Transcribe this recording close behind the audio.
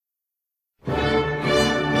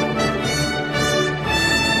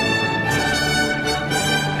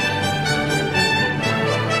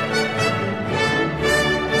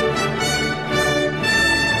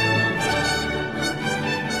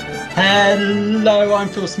Hello, I'm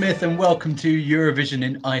Phil Smith and welcome to Eurovision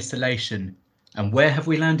in Isolation. And where have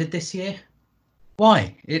we landed this year?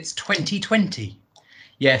 Why, it's 2020.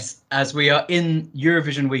 Yes, as we are in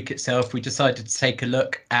Eurovision week itself, we decided to take a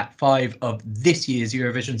look at 5 of this year's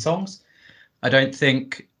Eurovision songs. I don't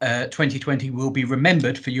think 2020 will be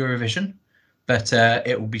remembered for Eurovision, but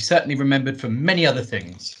it will be certainly remembered for many other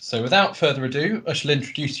things. So without further ado, I shall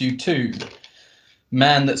introduce you to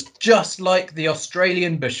man that's just like the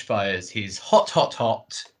Australian bushfires. He's hot, hot,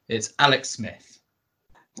 hot. It's Alex Smith.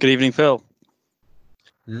 Good evening, Phil.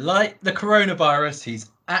 Like the coronavirus, he's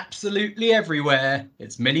absolutely everywhere.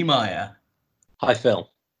 It's Minnie Meyer. Hi, Phil.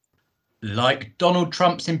 Like Donald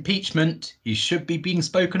Trump's impeachment, he should be being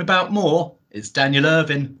spoken about more. It's Daniel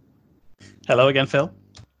Irvin. Hello again, Phil.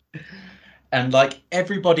 And like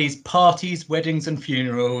everybody's parties, weddings and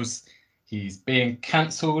funerals, he's being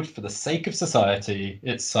cancelled for the sake of society.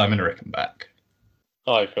 It's Simon Rickenback.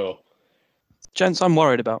 Hi, Phil. Gents, I'm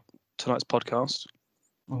worried about tonight's podcast.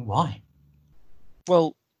 Well, why?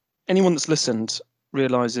 Well, anyone that's listened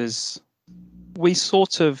realises we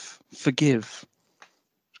sort of forgive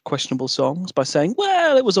questionable songs by saying,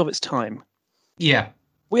 well, it was of its time. Yeah.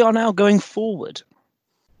 We are now going forward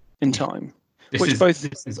in time. This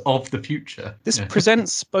is of the future. This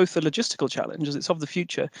presents both a logistical challenge, as it's of the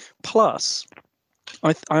future, plus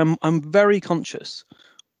I'm very conscious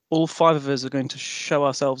all 5 of us are going to show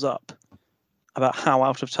ourselves up about how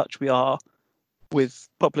out of touch we are with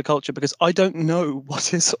popular culture, because I don't know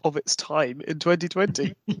what is of its time in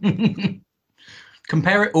 2020.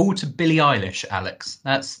 Compare it all to Billie Eilish, Alex.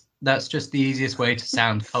 That's just the easiest way to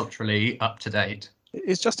sound culturally up to date.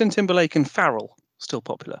 Is Justin Timberlake and Farrell still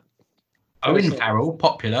popular? Owen Farrell,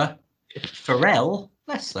 popular. Pharrell,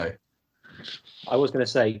 less so. I was going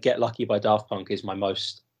to say Get Lucky by Daft Punk is my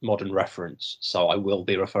most modern reference, so I will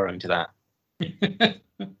be referring to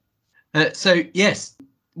that. So, yes,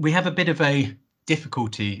 we have a bit of a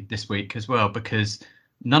difficulty this week as well, because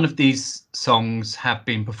none of these songs have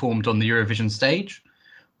been performed on the Eurovision stage.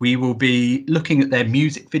 We will be looking at their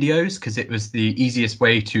music videos because it was the easiest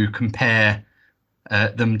way to compare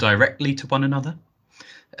them directly to one another.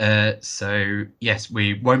 So yes,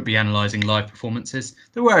 we won't be analysing live performances.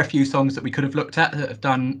 There were a few songs that we could have looked at that have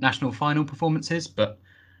done national final performances, but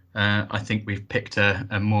I think we've picked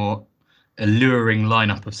a more alluring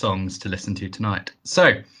lineup of songs to listen to tonight.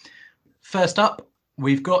 So first up,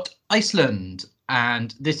 we've got Iceland,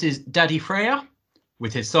 and this is Daddy Freyr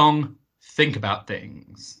with his song Think About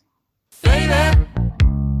Things. Baby,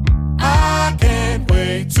 I can't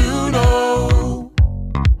wait to know.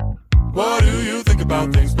 What do you think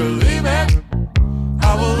about things? Believe it,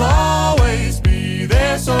 I will always be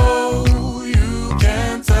there, so you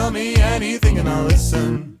can tell me anything and I'll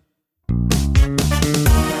listen.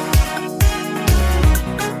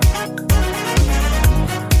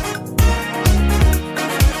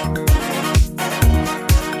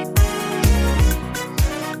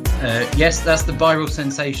 Yes, that's the viral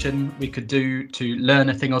sensation we could do to learn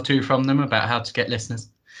a thing or two from them about how to get listeners.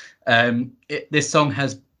 This song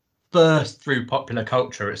has burst through popular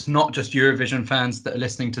culture. It's not just Eurovision fans that are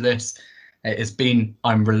listening to this. It has been,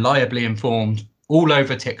 I'm reliably informed, all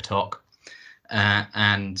over TikTok.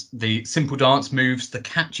 And the simple dance moves, the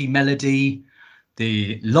catchy melody,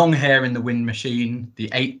 the long hair in the wind machine, the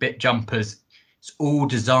 8-bit jumpers, it's all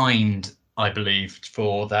designed, I believe,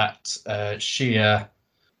 for that sheer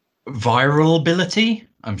viral ability.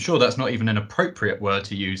 I'm sure that's not even an appropriate word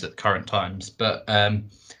to use at current times, but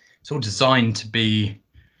it's all designed to be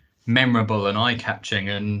memorable and eye-catching,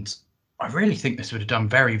 and I really think this would have done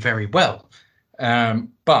very, very well.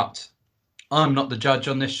 But I'm not the judge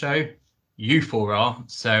on this show. You 4 are.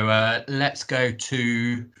 So let's go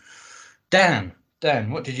to Dan.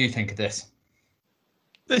 Dan, what did you think of this?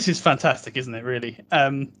 This is fantastic, isn't it, really?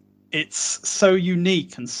 It's so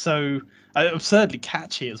unique and so absurdly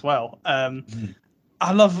catchy as well.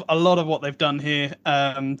 I love a lot of what they've done here.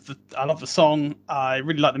 I love the song. I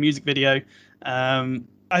really like the music video.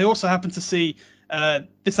 I also happened to see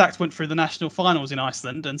this act went through the national finals in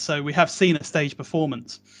Iceland, and so we have seen a stage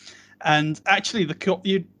performance. And actually,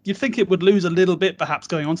 you'd think it would lose a little bit, perhaps,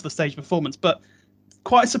 going on to the stage performance, but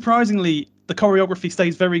quite surprisingly, the choreography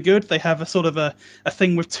stays very good. They have a sort of a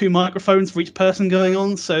thing with 2 microphones for each person going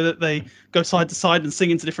on, so that they go side to side and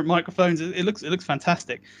sing into different microphones. It looks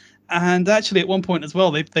fantastic. And actually, at one point as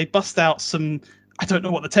well, they bust out some, I don't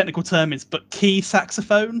know what the technical term is, but key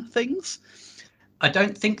saxophone things. I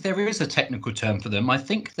don't think there is a technical term for them. I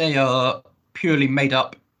think they are purely made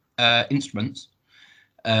up instruments.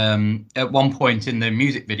 At one point in the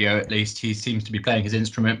music video, at least, he seems to be playing his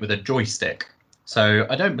instrument with a joystick. So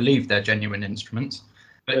I don't believe they're genuine instruments.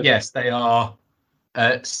 But yes, they are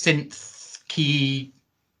synth key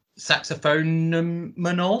saxophone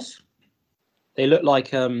menors. They look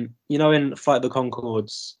like in Flight of the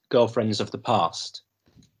Conchords, Girlfriends of the Past,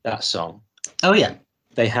 that song. Oh yeah.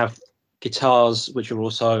 They have guitars which are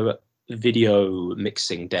also video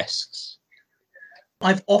mixing desks.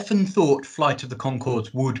 I've often thought Flight of the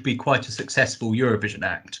Conchords would be quite a successful Eurovision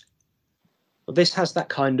act. But this has that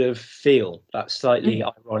kind of feel, that slightly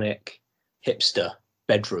ironic hipster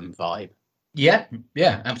bedroom vibe. Yeah,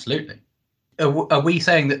 absolutely. Are we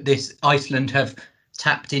saying that Iceland have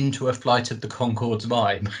tapped into a Flight of the Conchords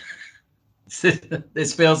vibe?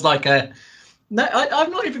 This feels like a... No, I'm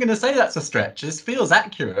not even going to say that's a stretch. This feels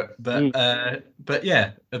accurate, but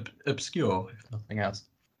yeah, obscure, if nothing else.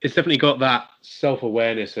 It's definitely got that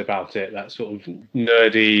self-awareness about it, that sort of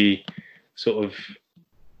nerdy, sort of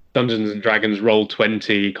Dungeons and Dragons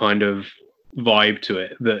Roll20 kind of vibe to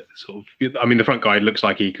it. That sort of, I mean, the front guy looks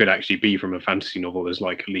like he could actually be from a fantasy novel as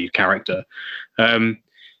like a lead character. In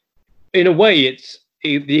a way, it's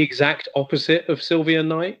the exact opposite of Sylvia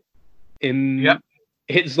Knight.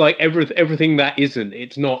 It's like everything that isn't.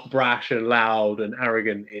 It's not brash and loud and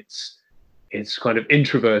arrogant. It's kind of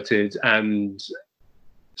introverted and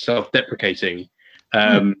self-deprecating,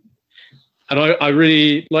 and I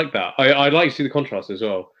really like that. I like to see the contrast as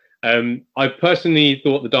well. I personally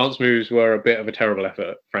thought the dance moves were a bit of a terrible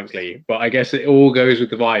effort, frankly, but I guess it all goes with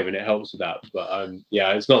the vibe and it helps with that. But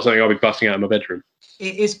yeah, it's not something I'll be busting out in my bedroom.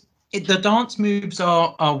 The dance moves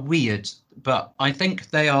are weird, but I think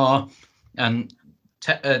they are, and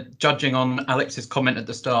judging on Alex's comment at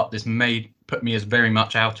the start, this may put me as very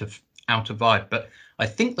much out of vibe, but I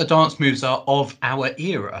think the dance moves are of our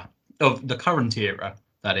era, of the current era,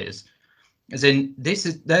 that is. As in,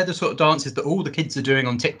 they're the sort of dances that all the kids are doing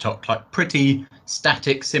on TikTok, like pretty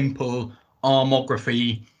static, simple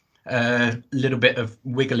armography, little bit of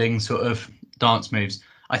wiggling sort of dance moves.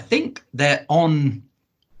 I think they're on,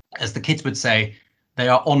 as the kids would say, they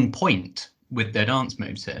are on point with their dance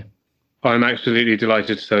moves here. I'm absolutely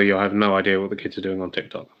delighted to tell you I have no idea what the kids are doing on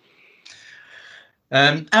TikTok.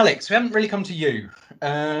 Alex, we haven't really come to you.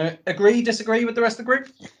 Agree, disagree with the rest of the group?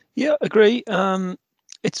 Yeah, agree.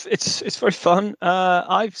 It's very fun.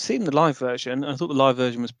 I've seen the live version. I thought the live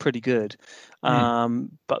version was pretty good,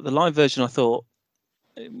 but the live version I thought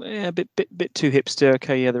a bit too hipster.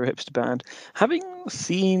 Okay, yeah, they're a hipster band. Having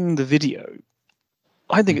seen the video,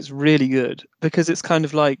 I think it's really good because it's kind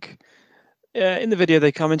of like. In the video,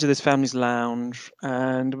 they come into this family's lounge,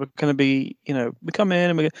 and we're going to be, we come in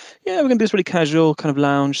and we're going to do this really casual kind of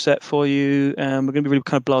lounge set for you, and we're going to be really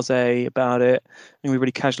kind of blasé about it, and we're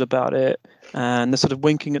really casual about it, and they're sort of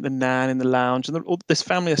winking at the nan in the lounge, and all this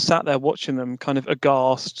family are sat there watching them, kind of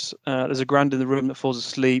aghast. There's a grand in the room that falls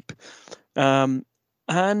asleep, and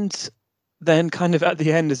then kind of at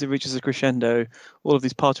the end, as it reaches a crescendo, all of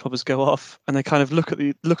these party poppers go off, and they kind of look at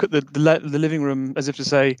the living room as if to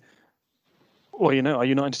say, well, are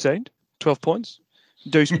you not entertained? 12 points.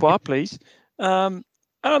 Deux points, please. I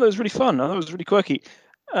thought it was really fun. I thought it was really quirky.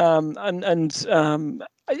 And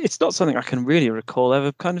it's not something I can really recall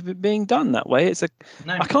ever kind of being done that way.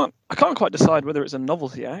 No. I can't quite decide whether it's a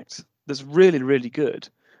novelty act that's really, really good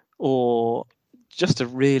or just a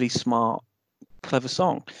really smart, clever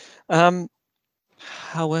song.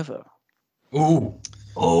 However.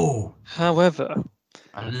 However.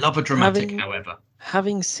 I love a dramatic however.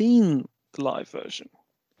 Having seen the live version,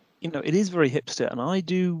 it is very hipster, and I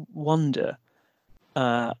do wonder,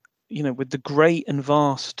 with the great and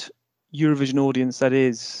vast Eurovision audience that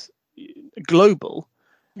is global,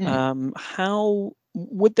 how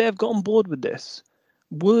would they have got on board with this?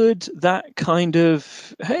 Would that kind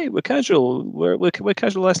of, hey, we're casual, we're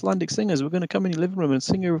casual Icelandic singers, we're going to come in your living room and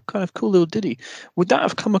sing a kind of cool little ditty, would that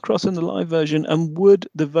have come across in the live version, and would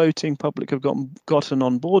the voting public have gotten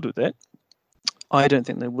on board with it? I don't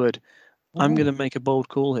think they would. I'm going to make a bold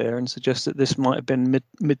call here and suggest that this might have been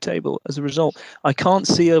mid-table as a result. I can't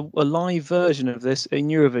see a live version of this in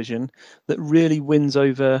Eurovision that really wins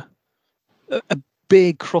over a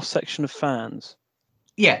big cross-section of fans.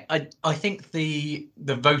 Yeah, I think the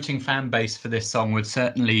voting fan base for this song would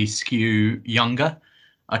certainly skew younger.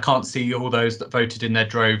 I can't see all those that voted in their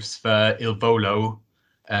droves for Il Volo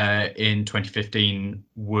in 2015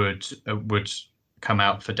 would come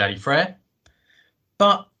out for Daddy Frere.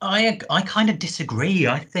 But I kind of disagree.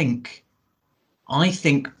 I think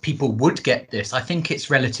people would get this. I think it's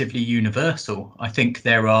relatively universal. I think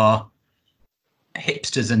there are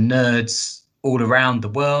hipsters and nerds all around the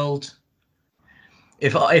world.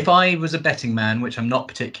 If I was a betting man, which I'm not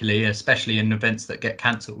particularly, especially in events that get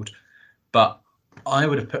cancelled, but I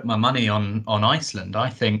would have put my money on Iceland. I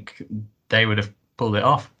think they would have pulled it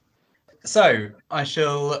off. So I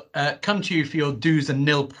shall come to you for your do's and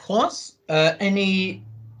nil points. Any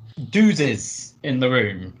doozes in the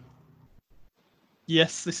room?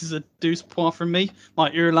 Yes, this is a douze point from me.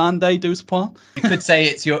 My Irlande douze point. You could say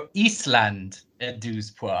it's your Eastland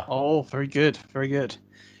douze point. Oh, very good, very good.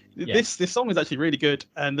 Yeah. This song is actually really good,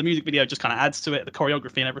 and the music video just kind of adds to it, the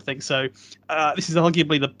choreography and everything. So this is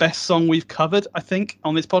arguably the best song we've covered, I think,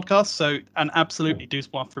 on this podcast. So an absolutely douze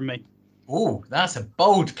point from me. Oh, that's a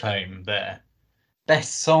bold claim there.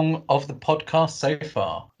 Best song of the podcast so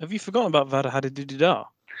far. Have you forgotten about Vada Hadidida?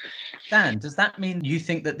 Dan, does that mean you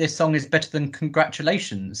think that this song is better than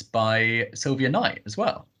Congratulations by Sylvia Knight as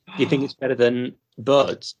well? Do you think it's better than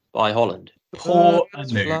Birds by Holland? Poor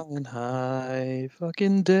Birds Anu. flying high,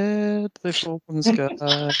 fucking dead, they fall from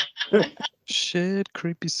the sky. Shit,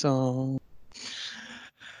 creepy song.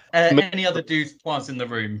 Any other douze points in the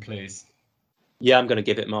room, please? Yeah, I'm going to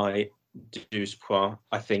give it my douze point.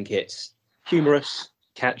 I think it's humorous,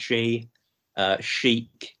 catchy,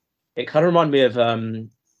 chic. It kind of reminded me of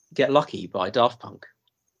Get Lucky by Daft Punk.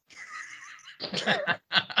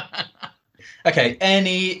 Okay,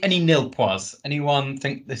 any nil points? Anyone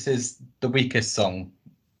think this is the weakest song?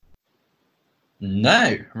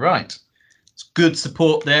 No, right. It's good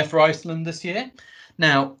support there for Iceland this year.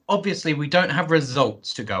 Now, obviously, we don't have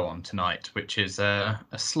results to go on tonight, which is a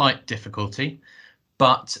slight difficulty.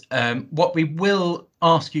 But what we will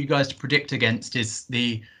ask you guys to predict against is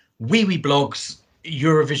the Wee Wee Blogs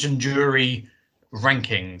Eurovision jury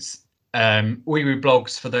rankings. Wee Wee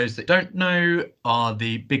Blogs, for those that don't know, are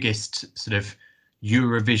the biggest sort of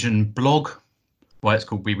Eurovision blog. Why it's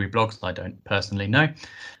called Wee Wee Blogs, I don't personally know.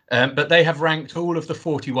 But they have ranked all of the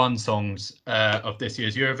 41 songs of this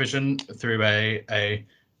year's Eurovision through a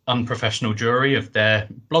unprofessional jury of their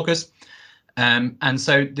bloggers. And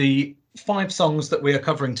so the 5 songs that we are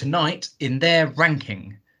covering tonight in their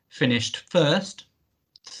ranking finished 1st,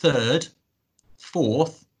 3rd,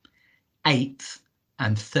 4th, 8th,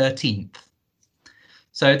 and 13th.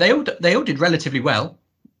 So they all did relatively well.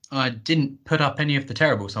 I didn't put up any of the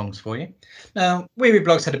terrible songs for you. Now, Wee Wee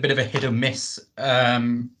Blogs had a bit of a hit or miss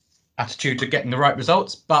attitude to getting the right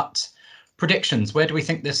results, but predictions, where do we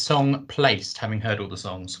think this song placed, having heard all the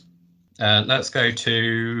songs? Let's go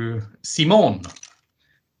to Simon.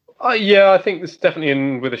 Yeah, I think this is definitely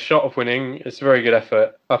in with a shot of winning. It's a very good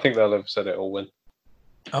effort. I think they'll have said it all win.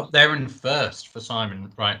 Oh, they're in first for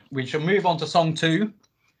Simon. Right, we shall move on to song 2.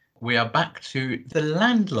 We are back to the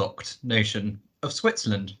landlocked nation of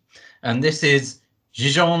Switzerland. And this is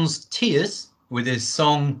Gijon's Tears with his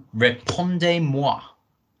song Répondez-moi.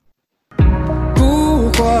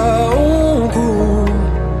 Pourquoi on court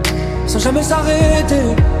sans jamais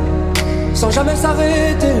s'arrêter, sans jamais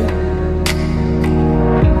s'arrêter?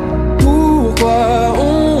 Pourquoi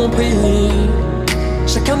on prie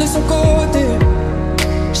chacun de son côté,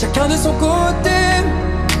 chacun de son côté?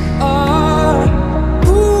 Ah,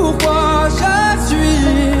 pourquoi je suis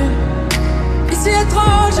ici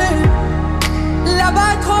étranger,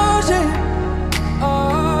 là-bas étranger?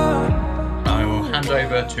 Ah. I will hand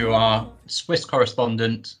over to our Swiss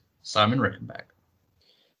correspondent, Simon Rickenback.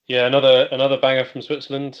 Yeah, another banger from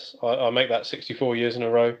Switzerland. I'll make that 64 years in a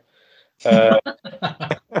row.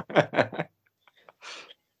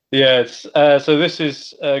 Yeah, so this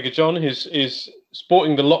is Gijon, who's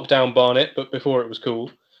sporting the lockdown barnet, but before it was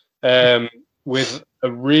cool, with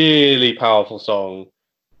a really powerful song.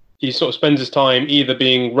 He sort of spends his time either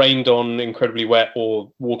being rained on, incredibly wet,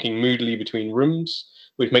 or walking moodily between rooms,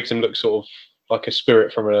 which makes him look sort of like a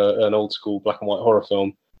spirit from an old school black and white horror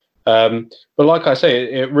film. But like I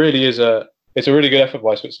say, it really is it's a really good effort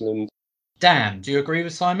by Switzerland. Dan, do you agree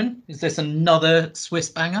with Simon? Is this another Swiss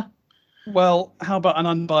banger? Well, how about an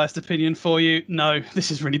unbiased opinion for you? No,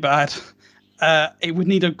 this is really bad. It would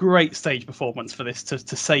need a great stage performance for this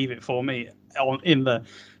to save it for me in the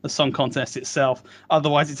song contest itself.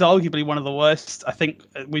 Otherwise, it's arguably one of the worst I think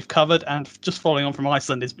we've covered, and just following on from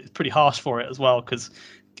Iceland is pretty harsh for it as well, because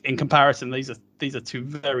in comparison, these are two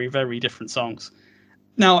very, very different songs.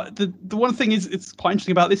 Now, the one thing it's quite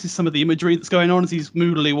interesting about this is some of the imagery that's going on as he's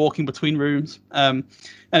moodily walking between rooms. And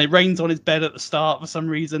it rains on his bed at the start for some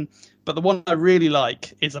reason. But the one I really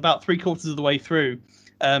like is about 3/4 of the way through.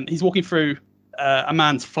 He's walking through a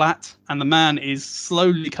man's flat, and the man is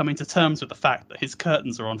slowly coming to terms with the fact that his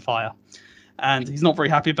curtains are on fire. And he's not very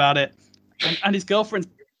happy about it. And his girlfriend's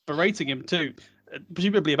berating him too,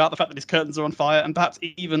 presumably about the fact that his curtains are on fire, and perhaps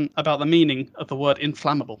even about the meaning of the word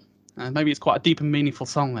inflammable. Maybe it's quite a deep and meaningful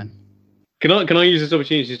song then. Can I use this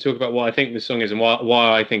opportunity to talk about what I think this song is and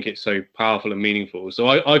why I think it's so powerful and meaningful? So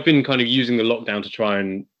I've been kind of using the lockdown to try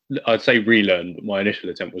and I'd say relearn, but my initial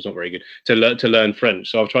attempt was not very good to learn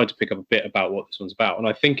French. So I've tried to pick up a bit about what this one's about, and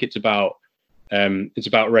I think it's about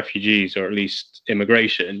refugees, or at least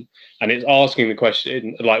immigration, and it's asking the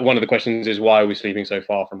question, like one of the questions is, why are we sleeping so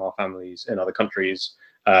far from our families in other countries?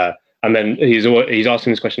 And then he's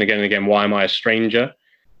asking this question again and again, why am I a stranger?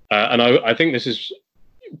 And I think this is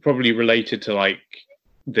probably related to like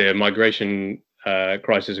the migration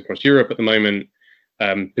crisis across Europe at the moment,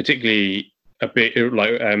 particularly a bit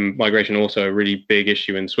like migration, also a really big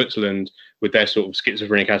issue in Switzerland with their sort of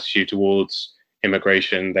schizophrenic attitude towards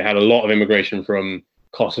immigration. They had a lot of immigration from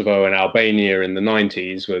Kosovo and Albania in the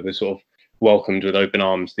 90s, where they sort of welcomed with open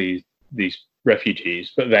arms these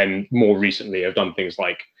refugees, but then more recently have done things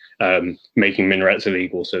like making minarets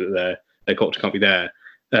illegal so that their culture can't be there.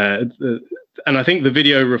 And I think the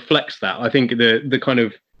video reflects that. I think the kind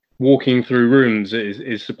of walking through rooms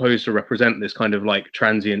is supposed to represent this kind of like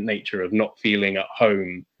transient nature of not feeling at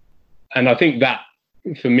home. And I think that,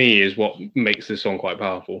 for me, is what makes this song quite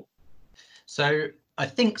powerful. So I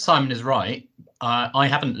think Simon is right. I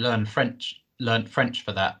haven't learned French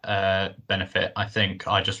for that benefit. I think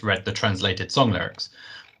I just read the translated song lyrics.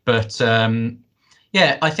 But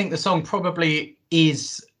yeah, I think the song probably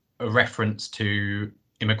is a reference to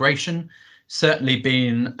immigration. Certainly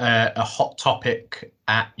been a hot topic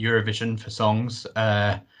at Eurovision for songs,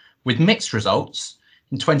 with mixed results.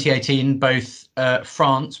 In 2018, both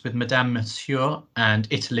France with Madame Monsieur and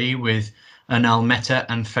Italy with Un Almetta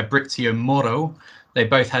and Fabrizio Moro, they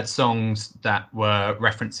both had songs that were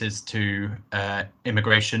references to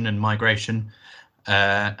immigration and migration,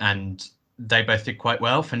 and they both did quite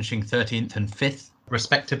well, finishing 13th and 5th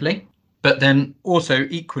respectively. But then also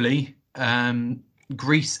equally,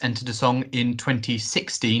 Greece entered a song in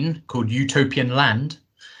 2016 called Utopian Land,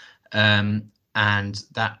 and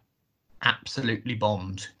that absolutely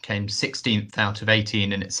bombed, came 16th out of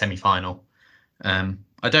 18 in its semi-final.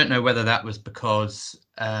 I don't know whether that was because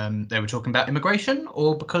they were talking about immigration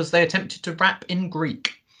or because they attempted to rap in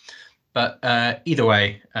Greek, but either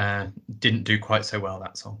way, didn't do quite so well,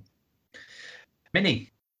 that song.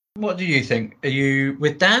 Minnie, what do you think? Are you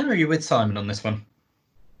with Dan or are you with Simon on this one?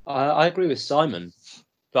 I agree with Simon,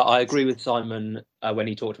 but I agree with Simon when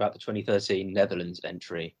he talked about the 2013 Netherlands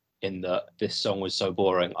entry, in that this song was so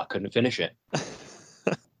boring I couldn't finish it.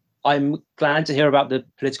 I'm glad to hear about the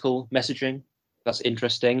political messaging. That's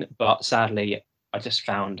interesting, but sadly, I just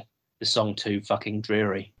found the song too fucking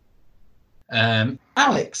dreary.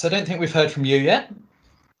 Alex, I don't think we've heard from you yet.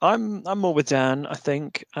 I'm more with Dan. I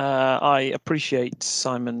think I appreciate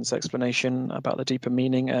Simon's explanation about the deeper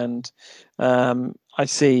meaning, and I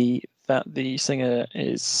see that the singer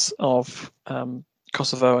is of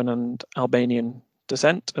Kosovoan and Albanian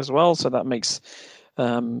descent as well, so that makes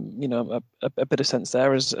a bit of sense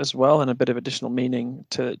there as well, and a bit of additional meaning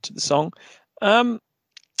to the song.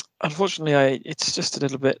 Unfortunately, it's just a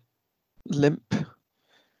little bit limp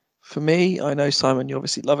for me. I know, Simon, you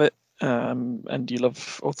obviously love it, and you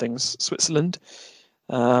love all things Switzerland.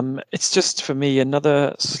 It's just, for me,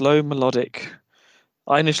 another slow melodic.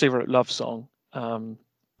 I initially wrote love song.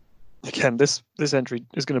 Again, this entry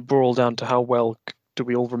is going to boil down to how well do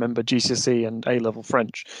we all remember GCSE and A-level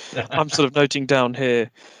French. I'm sort of noting down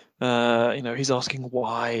here, he's asking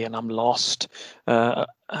why, and I'm lost.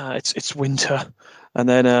 It's winter. And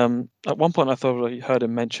then at one point I thought I heard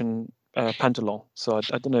him mention pantalon. So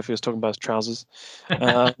I don't know if he was talking about his trousers.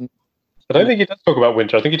 I don't think he does talk about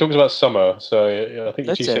winter. I think he talks about summer. So yeah, I think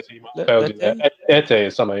GCSE failed you there. Été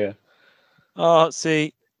is summer, yeah. Oh,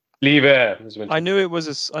 see. L'hiver is winter. I knew it was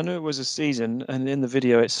a season, and in the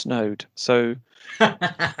video it snowed. So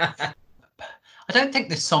I don't think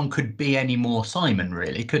this song could be any more Simon,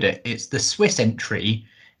 really, could it? It's the Swiss entry.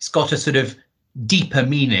 It's got a sort of deeper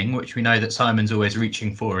meaning, which we know that Simon's always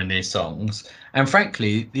reaching for in these songs. And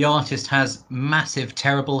frankly, the artist has massive,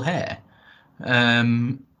 terrible hair.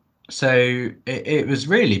 So it was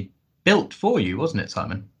really built for you, wasn't it,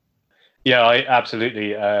 Simon? Yeah,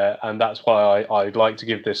 absolutely. And that's why I'd like to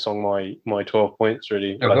give this song my 12 points,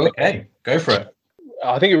 really. Okay, go for it.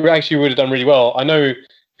 I think it actually would have done really well. I know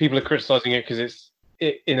people are criticising it because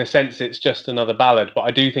in a sense, it's just another ballad, but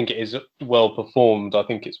I do think it is well performed. I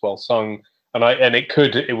think it's well sung, and it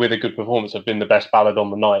could, with a good performance, have been the best ballad on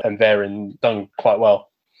the night, and therein done quite well.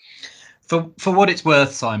 For what it's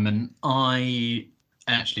worth, Simon, I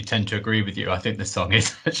actually tend to agree with you. I think this song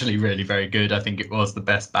is actually really very good. I think it was the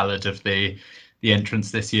best ballad of the entrance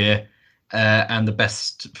this year, and the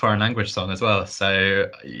best foreign language song as well. So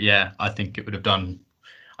yeah, I think it would have done.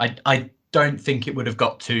 I don't think it would have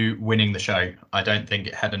got to winning the show. I don't think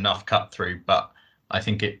it had enough cut through, but I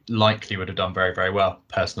think it likely would have done very, very well.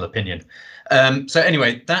 Personal opinion. So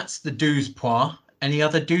anyway, that's the douze points. Any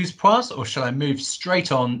other douze points, or shall I move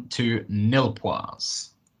straight on to nil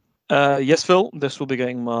points? Yes, Phil. This will be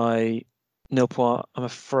getting my nil point, I'm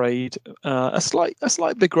afraid. A slight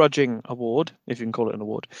begrudging award, if you can call it an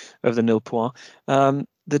award, of the nil point.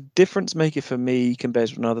 The difference maker for me compared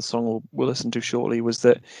to another song we'll listen to shortly was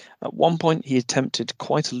that at one point he attempted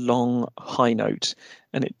quite a long high note,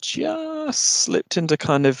 and it just slipped into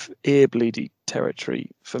kind of ear bleedy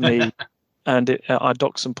territory for me, and I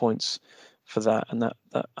docked some points for that, and that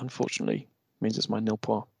unfortunately means it's my nil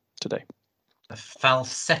point today. A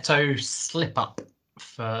falsetto slip up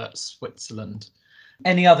for Switzerland.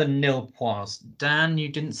 Any other nil points? Dan, you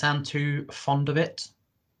didn't sound too fond of it.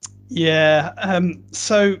 Yeah.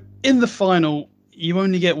 So in the final, you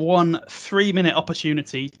only get 1 3-minute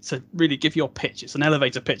opportunity to really give your pitch. It's an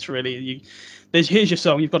elevator pitch, really. Here's your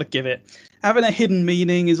song. You've got to give it. Having a hidden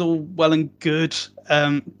meaning is all well and good,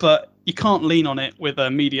 but you can't lean on it with a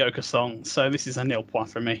mediocre song. So this is a nil point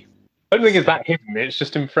for me. I don't think it's that hidden. It's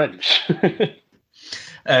just in French.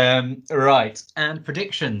 Right. And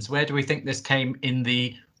predictions. Where do we think this came in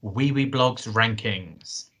the Wee Wee Blogs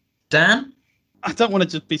rankings? Dan? I don't want to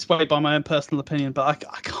just be swayed by my own personal opinion, but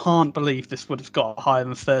I can't believe this would have got higher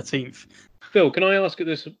than 13th. Phil, can I ask at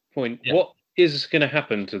this point, Yeah. what is going to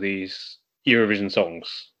happen to these Eurovision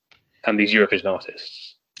songs and these Eurovision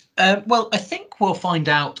artists? Well, I think we'll find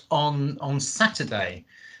out on Saturday.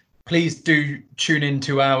 Please do tune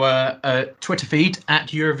into our Twitter feed at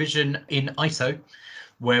Eurovision in ISO,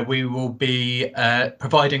 where we will be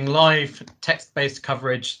providing live text-based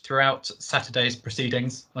coverage throughout Saturday's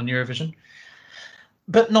proceedings on Eurovision.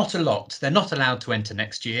 But not a lot. They're not allowed to enter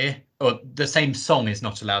next year, or the same song is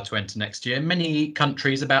not allowed to enter next year. Many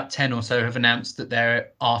countries, about 10 or so, have announced that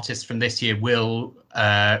their artists from this year will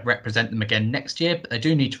represent them again next year, but they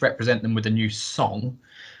do need to represent them with a new song.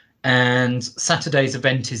 And Saturday's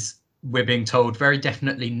event is, we're being told, very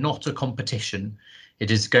definitely not a competition.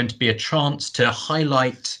 It is going to be a chance to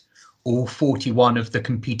highlight all 41 of the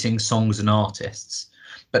competing songs and artists.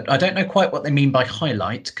 But I don't know quite what they mean by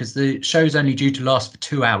highlight, because the show's only due to last for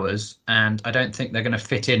 2 hours, and I don't think they're going to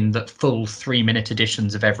fit in the full 3-minute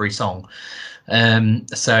editions of every song.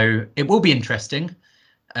 So it will be interesting.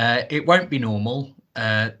 It won't be normal.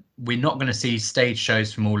 We're not going to see stage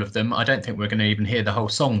shows from all of them. I don't think we're going to even hear the whole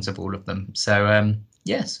songs of all of them. So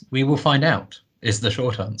yes, we will find out, is the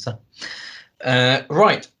short answer.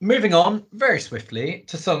 Right, moving on very swiftly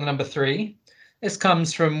to song number 3. This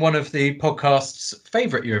comes from one of the podcast's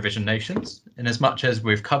favourite Eurovision nations, in as much as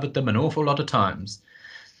we've covered them an awful lot of times.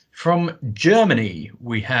 From Germany,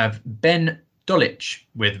 we have Ben Dolic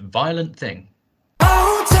with Violent Thing.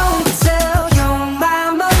 Oh, don't tell your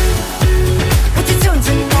mama what you're doing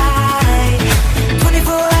tonight.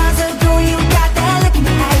 24 hours ago, you got that look in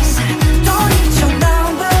your eyes. Don't need your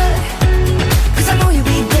number, 'cause I know you'll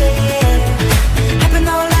be there. Happen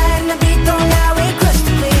all night, and the beat don't lie, we crush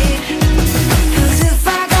the beat. 'Cause if I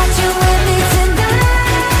got you with me tonight,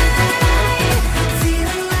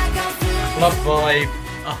 feeling like I'm feeling. Club vibe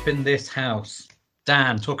up in this house.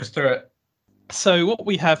 Dan, talk us through it. So what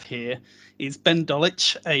we have here is Ben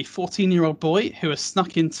Dolic, a 14-year-old boy who has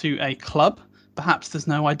snuck into a club. Perhaps there's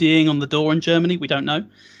no IDing on the door in Germany, we don't know.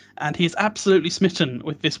 And he is absolutely smitten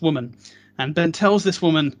with this woman. And Ben tells this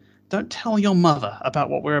woman, don't tell your mother about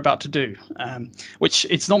what we're about to do. Which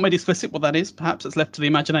it's not made explicit what that is. Perhaps it's left to the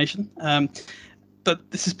imagination. But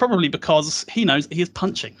this is probably because he knows he is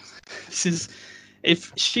punching.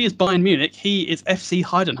 If she is Bayern Munich, he is FC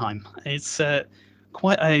Heidenheim. It's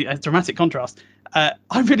quite a dramatic contrast.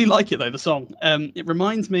 I really like it, though, the song. It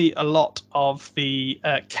reminds me a lot of the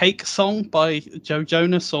Cake song by Joe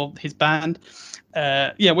Jonas or his band.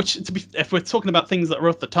 Which, if we're talking about things that were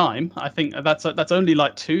at the time, I think that's only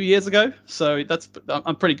like 2 years ago. So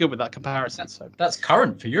I'm pretty good with that comparison. That's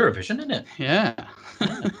current for Eurovision, isn't it? Yeah.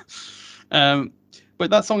 But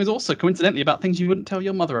that song is also coincidentally about things you wouldn't tell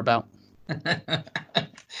your mother about.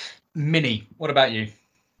 Minnie, what about you?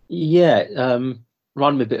 Yeah,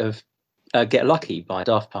 remind me a bit of Get Lucky by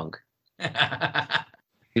Daft Punk.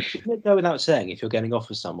 Shouldn't it go without saying, if you're getting off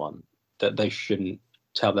with someone, that they shouldn't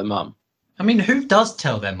tell their mum? I mean, who does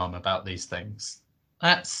tell their mum about these things?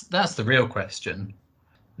 That's the real question.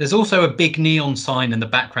 There's also a big neon sign in the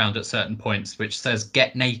background at certain points which says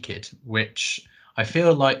 "Get Naked," which I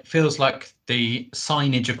feel like feels like the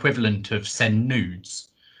signage equivalent of "Send Nudes,"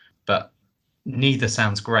 but neither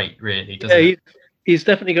sounds great, really, does it? He's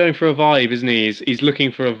definitely going for a vibe, isn't he? He's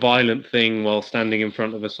looking for a violent thing while standing in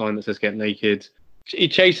front of a sign that says "Get Naked." He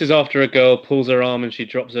chases after a girl, pulls her arm, and she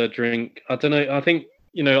drops her drink. I don't know. I think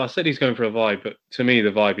I said he's going for a vibe, but to me,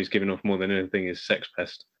 the vibe he's giving off more than anything is Sex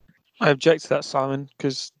Pest. I object to that, Simon,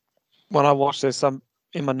 because when I watched this,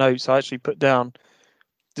 in my notes, I actually put down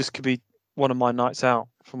this could be one of my nights out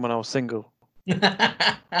from when I was single.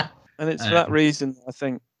 And it's for that reason, I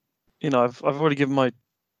think, I've already given my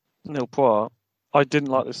nil poir. I didn't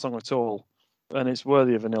like this song at all, and it's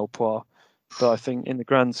worthy of a nil poir. But I think in the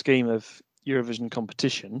grand scheme of Eurovision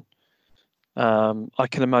competition, I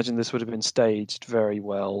can imagine this would have been staged very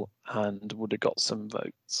well and would have got some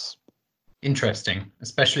votes. Interesting,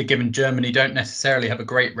 especially given Germany don't necessarily have a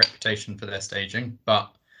great reputation for their staging,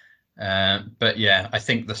 but yeah, I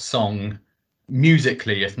think the song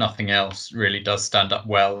musically, if nothing else, really does stand up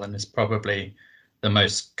well and is probably the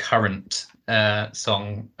most current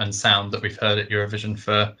song and sound that we've heard at Eurovision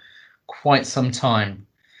for quite some time.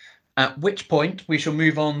 At which point we shall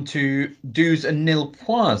move on to do's and nil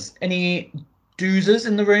poirs. Any doozers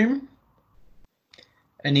in the room?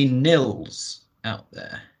 Any nils out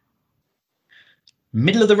there?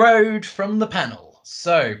 Middle of the road from the panel.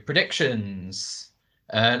 So predictions.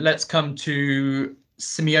 Let's come to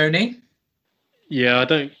Simeone. Yeah, I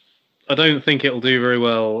don't think it'll do very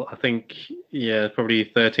well. I think probably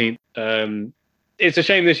 13th. It's a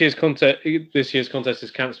shame this year's contest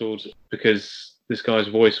is cancelled because this guy's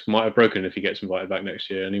voice might have broken if he gets invited back next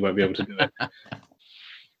year, and he won't be able to do it.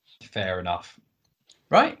 Fair enough.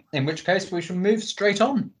 Right, in which case we shall move straight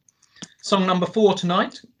on. Song number 4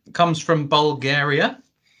 tonight comes from Bulgaria,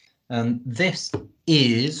 and this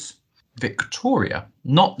is Victoria.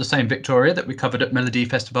 Not the same Victoria that we covered at Melody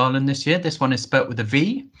Festivalen this year. This one is spelt with a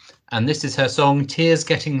V, and this is her song Tears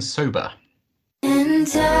Getting Sober. In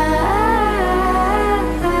time,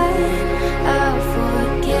 I'll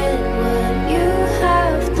forget what you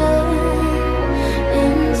have done.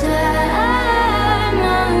 In time,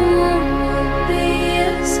 my wound will be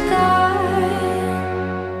a scar.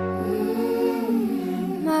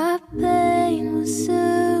 My pain will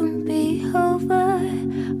soon be over.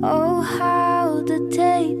 Oh, how the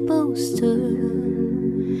tables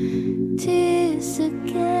turn. Tears are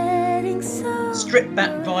getting so. Strip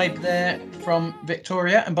that vibe there from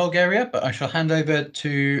Victoria and Bulgaria, but I shall hand over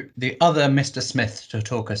to the other Mr. Smith to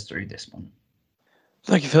talk us through this one.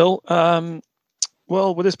 Thank you, Phil.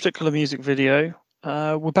 Well, with this particular music video,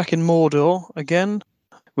 we're back in Mordor again.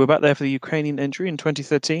 We're back there for the Ukrainian entry in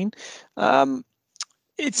 2013.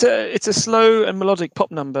 It's a slow and melodic pop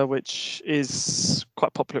number, which is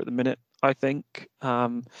quite popular at the minute, I think.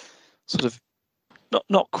 Sort of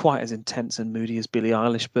not quite as intense and moody as Billie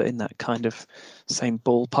Eilish, but in that kind of same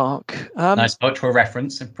ballpark. Nice cultural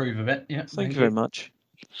reference, improve of it. Yeah, thank you very much.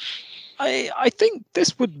 I think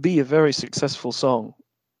this would be a very successful song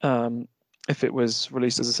if it was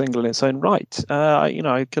released as a single in its own right.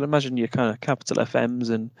 I can imagine your kind of Capital FMs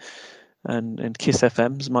and Kiss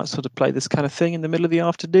FMs might sort of play this kind of thing in the middle of the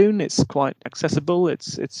afternoon. It's quite accessible.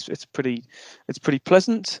 It's pretty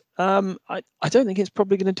pleasant. I don't think it's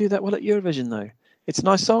probably going to do that well at Eurovision though. It's a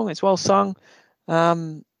nice song. It's well sung. I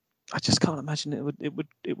just can't imagine it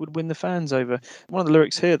would win the fans over. One of the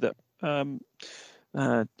lyrics here that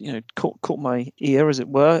caught my ear, as it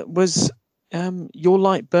were, was "Your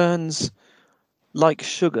light burns like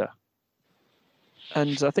sugar,"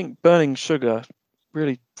 and I think burning sugar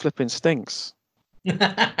really flipping stinks.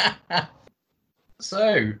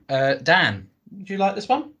 So, Dan, would you like this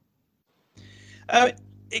one?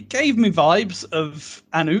 It gave me vibes of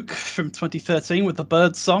Anouk from 2013 with the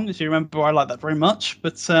Bird song. As you remember, I like that very much.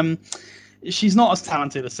 But she's not as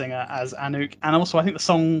talented a singer as Anouk. And also, I think the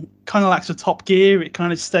song kind of lacks a top gear. It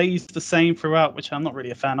kind of stays the same throughout, which I'm not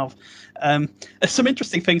really a fan of. There's some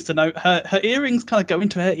interesting things to note. Her earrings kind of go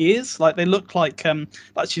into her ears. Like they look like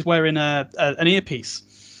she's wearing an earpiece.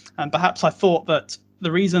 And perhaps I thought that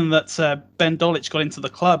the reason that Ben Dolic got into the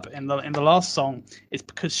club in the last song is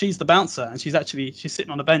because she's the bouncer and she's sitting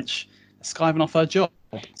on a bench skiving off her job.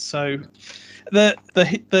 So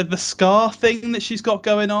the scar thing that she's got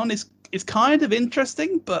going on is kind of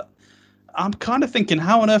interesting, but I'm kind of thinking,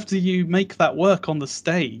 how on earth do you make that work on the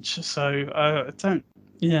stage? So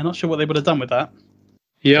not sure what they would have done with that.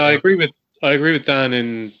 Yeah, I agree with Dan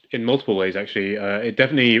in multiple ways actually. It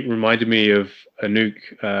definitely reminded me of Anouk.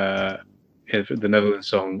 The Netherlands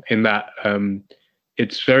song, in that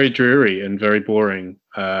it's very dreary and very boring,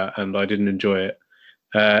 and I didn't enjoy it.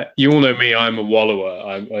 You all know me; I'm a wallower.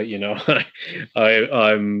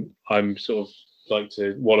 I'm sort of like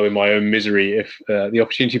to wallow in my own misery if the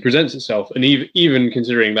opportunity presents itself. And even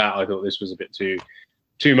considering that, I thought this was a bit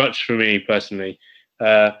too much for me personally.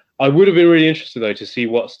 I would have been really interested though to see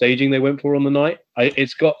what staging they went for on the night.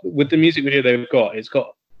 It's got, with the music video they've got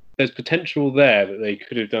there's potential there that they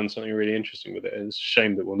could have done something really interesting with it. And it's a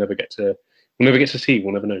shame that we'll never get to see.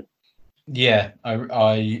 We'll never know. Yeah,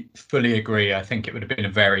 I fully agree. I think it would have been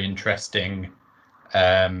a very interesting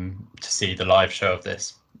to see the live show of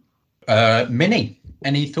this. Minnie,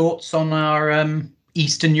 any thoughts on our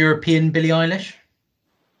Eastern European Billie Eilish?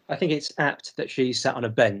 I think it's apt that she sat on a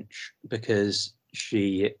bench because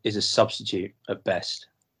she is a substitute at best.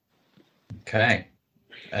 Okay.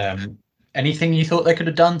 Anything you thought they could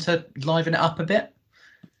have done to liven it up a bit?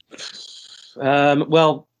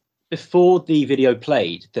 Well, before the video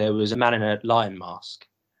played, there was a man in a lion mask,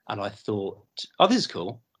 and I thought, "Oh, this is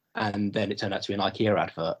cool." And then it turned out to be an IKEA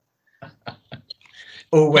advert.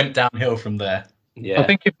 All went downhill from there. Yeah, I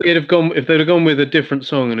think if they'd have gone with a different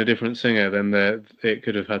song and a different singer, then it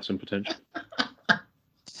could have had some potential.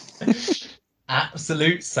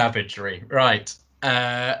 Absolute savagery. Right.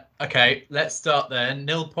 Okay, let's start there.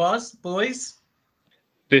 Nil pois, boys.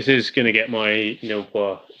 This is going to get my nil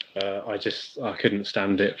pois. I couldn't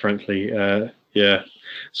stand it, frankly. Yeah,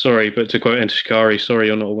 sorry, but to quote Enter Shikari, sorry,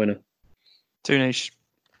 you're not a winner. Too niche.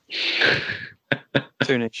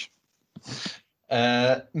 Too niche.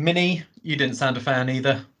 Minnie, you didn't sound a fan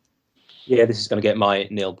either. yeah, this is going to get my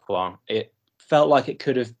nil point. It felt like it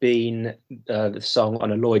could have been the song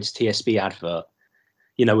on a Lloyd's TSB advert,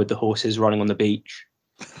 with the horses running on the beach.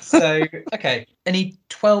 So, okay, any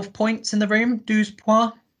 12 points in the room? 12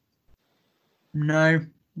 points? No.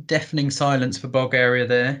 Deafening silence for Bulgaria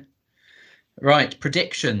there. Right,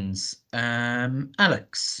 predictions.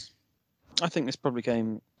 Alex. I think this probably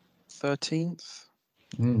came 13th.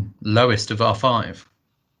 Lowest of our 5.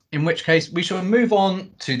 In which case, we shall move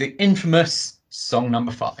on to the infamous song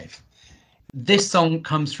number 5. This song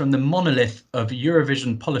comes from the monolith of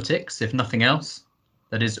Eurovision politics, if nothing else.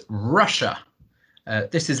 That is Russia.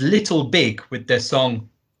 This is Little Big with their song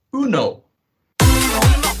Uno.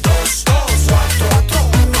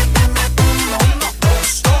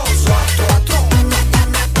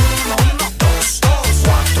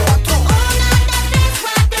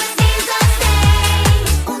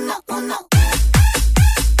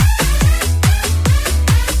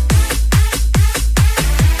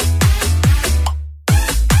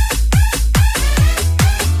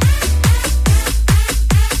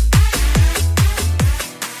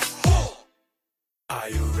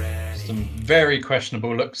 Very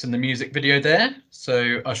questionable looks in the music video there.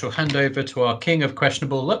 So I shall hand over to our king of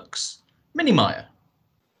questionable looks, Minnie Meyer.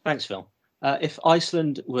 Thanks, Phil. If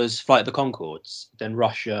Iceland was Flight of the Conchords, then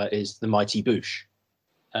Russia is the Mighty Boosh.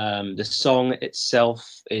 The song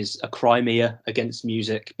itself is a Crimea against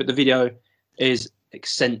music, but the video is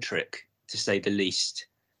eccentric, to say the least.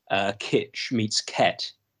 Kitsch meets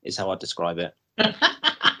Ket is how I'd describe it.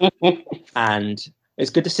 And it's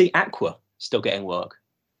good to see Aqua still getting work.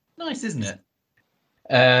 Nice, isn't it?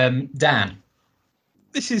 Dan.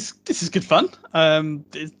 This is good fun.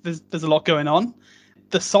 There's a lot going on.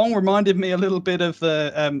 The song reminded me a little bit of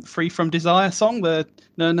the Free From Desire song, the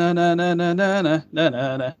no no no no no no no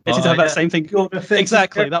no no. It seems to have that same thing.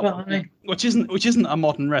 Exactly, that one, which isn't a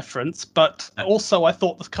modern reference, but also I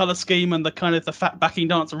thought the colour scheme and the kind of the fat backing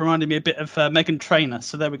dancer reminded me a bit of Meghan Trainor.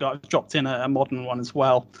 So there we go. I've dropped in a modern one as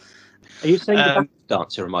well. Are you saying the backing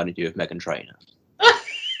dancer reminded you of Meghan Trainor?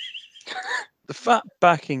 The fat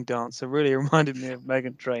backing dancer really reminded me of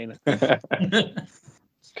Meghan Trainor.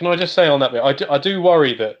 Can I just say on that bit, I do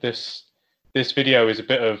worry that this video is a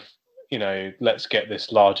bit of, let's get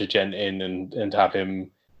this larger gent in and have him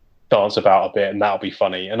dance about a bit and that'll be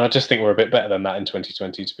funny. And I just think we're a bit better than that in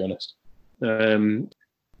 2020, to be honest.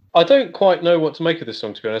 I don't quite know what to make of this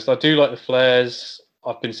song, to be honest. I do like the flares.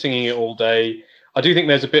 I've been singing it all day. I do think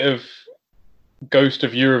there's a bit of ghost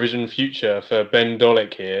of Eurovision future for Ben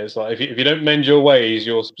Dolik here. It's like if you don't mend your ways,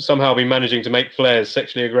 you'll somehow be managing to make flares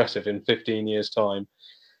sexually aggressive in 15 years' time.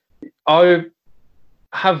 I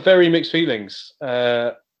have very mixed feelings.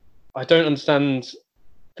 I don't understand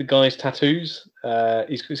the guy's tattoos.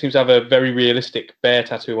 He seems to have a very realistic bear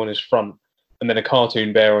tattoo on his front and then a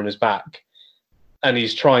cartoon bear on his back. And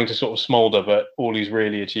he's trying to sort of smolder, but all he's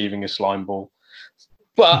really achieving is slime ball.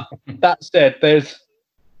 But that said, there's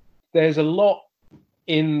a lot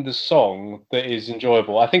in the song that is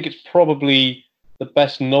enjoyable. I think it's probably the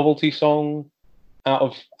best novelty song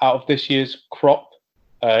out of this year's crop,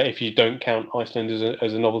 if you don't count Iceland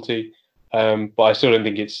as a novelty. But I still don't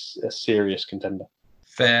think it's a serious contender.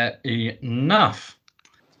 Fair enough.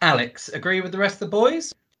 Alex, agree with the rest of the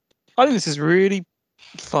boys? I think this is really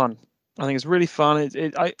fun. I think it's really fun.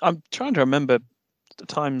 I'm trying to remember the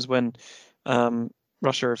times when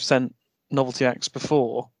Russia have sent novelty acts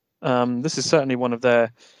before. This is certainly one of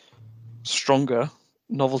their stronger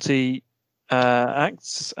novelty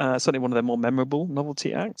acts. Certainly one of their more memorable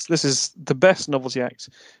novelty acts. This is the best novelty act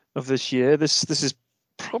of this year. This is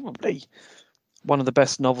probably one of the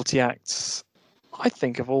best novelty acts, I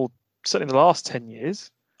think, of all, certainly the last 10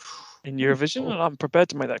 years in Eurovision. And I'm prepared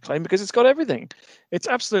to make that claim because it's got everything. It's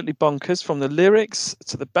absolutely bonkers, from the lyrics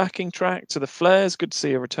to the backing track to the flares. Good to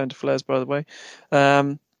see a return to flares, by the way.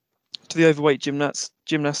 To the overweight gymnasts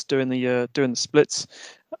doing the splits.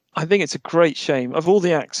 I think it's a great shame. Of all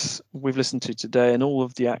the acts we've listened to today, and all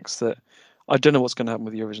of the acts that I don't know what's going to happen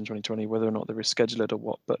with Eurovision 2020, whether or not they reschedule it or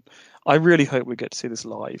what, but I really hope we get to see this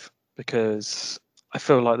live, because I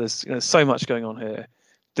feel like there's so much going on here.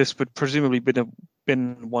 This would presumably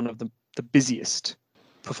been one of the busiest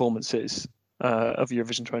performances of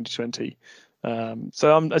Eurovision 2020.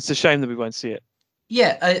 So it's a shame that we won't see it.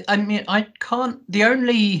 Yeah, I mean, I can't. The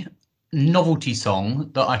only novelty song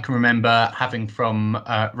that I can remember having from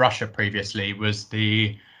Russia previously was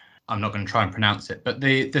I'm not going to try and pronounce it, but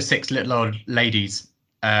the Six Little Old Ladies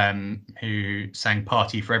who sang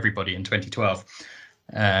Party for Everybody in 2012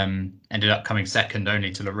 ended up coming second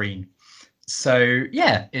only to Loreen. So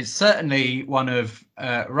yeah, it's certainly one of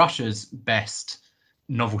Russia's best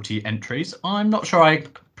novelty entries. I'm not sure I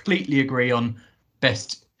completely agree on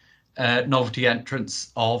best novelty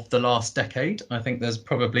entrants of the last decade. I think there's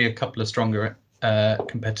probably a couple of stronger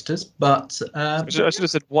competitors, but I should have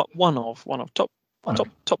said one of top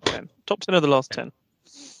 10 of the last 10.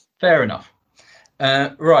 Fair enough.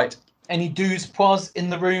 Right, any douze pois in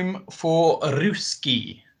the room for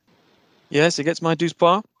Ruski? Yes, it gets my douze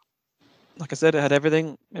pois. Like I said, it had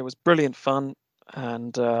everything. It was brilliant fun,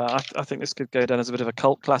 and I think this could go down as a bit of a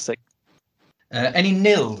cult classic. Any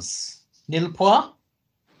nils? Nil pois?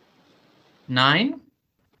 9.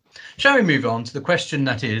 Shall we move on to the question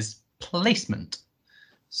that is placement?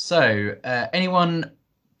 So, anyone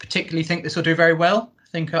particularly think this will do very well?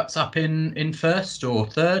 Think it's up in first or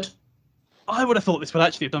third? I would have thought this would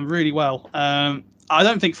actually have done really well. I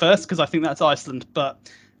don't think first, because I think that's Iceland, but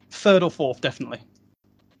third or fourth, definitely.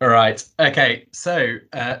 All right. Okay. So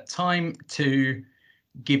time to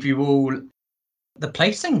give you all the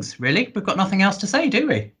placings, really. We've got nothing else to say, do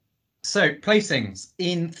we? So placings.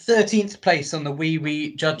 In 13th place on the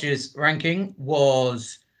Wee judges ranking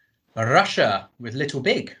was Russia with Little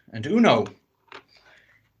Big and Uno.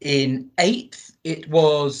 In 8th, it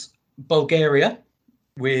was Bulgaria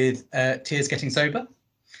with Tears Getting Sober.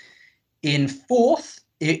 In 4th,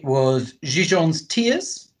 it was Gijon's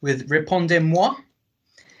Tears with Répondez-moi.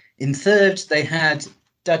 In 3rd, they had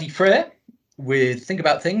Daddy Frere with Think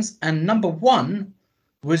About Things. And number 1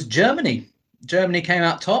 was Germany. Germany came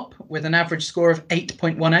out top with an average score of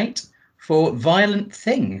 8.18 for Violent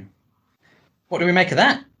Thing. What do we make of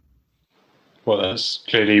that? Well, that's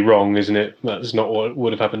clearly wrong, isn't it? That's not what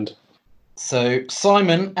would have happened. So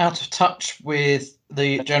Simon, out of touch with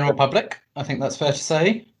the general public. I think that's fair to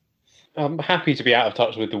say. I'm happy to be out of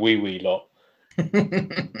touch with the wee lot.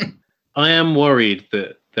 I am worried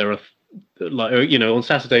that there are, on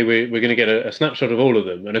Saturday we're going to get a snapshot of all of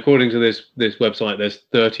them, and according to this website, there's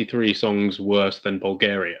 33 songs worse than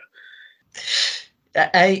Bulgaria.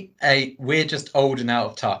 We're just old and out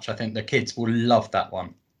of touch. I think the kids will love that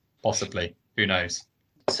one, possibly. Who knows?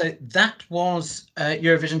 So that was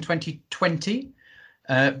Eurovision 2020.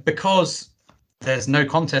 Because there's no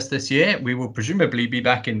contest this year, we will presumably be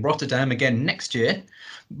back in Rotterdam again next year,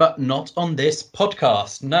 but not on this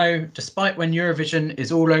podcast. No, despite when Eurovision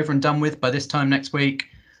is all over and done with by this time next week,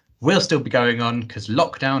 we'll still be going on because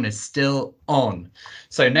lockdown is still on.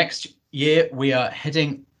 So next year we are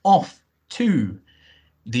heading off to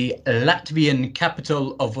the Latvian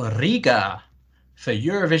capital of Riga for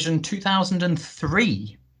Eurovision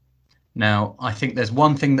 2003. Now, I think there's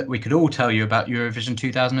one thing that we could all tell you about Eurovision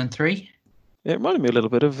 2003. It reminded me a little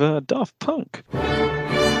bit of Daft Punk.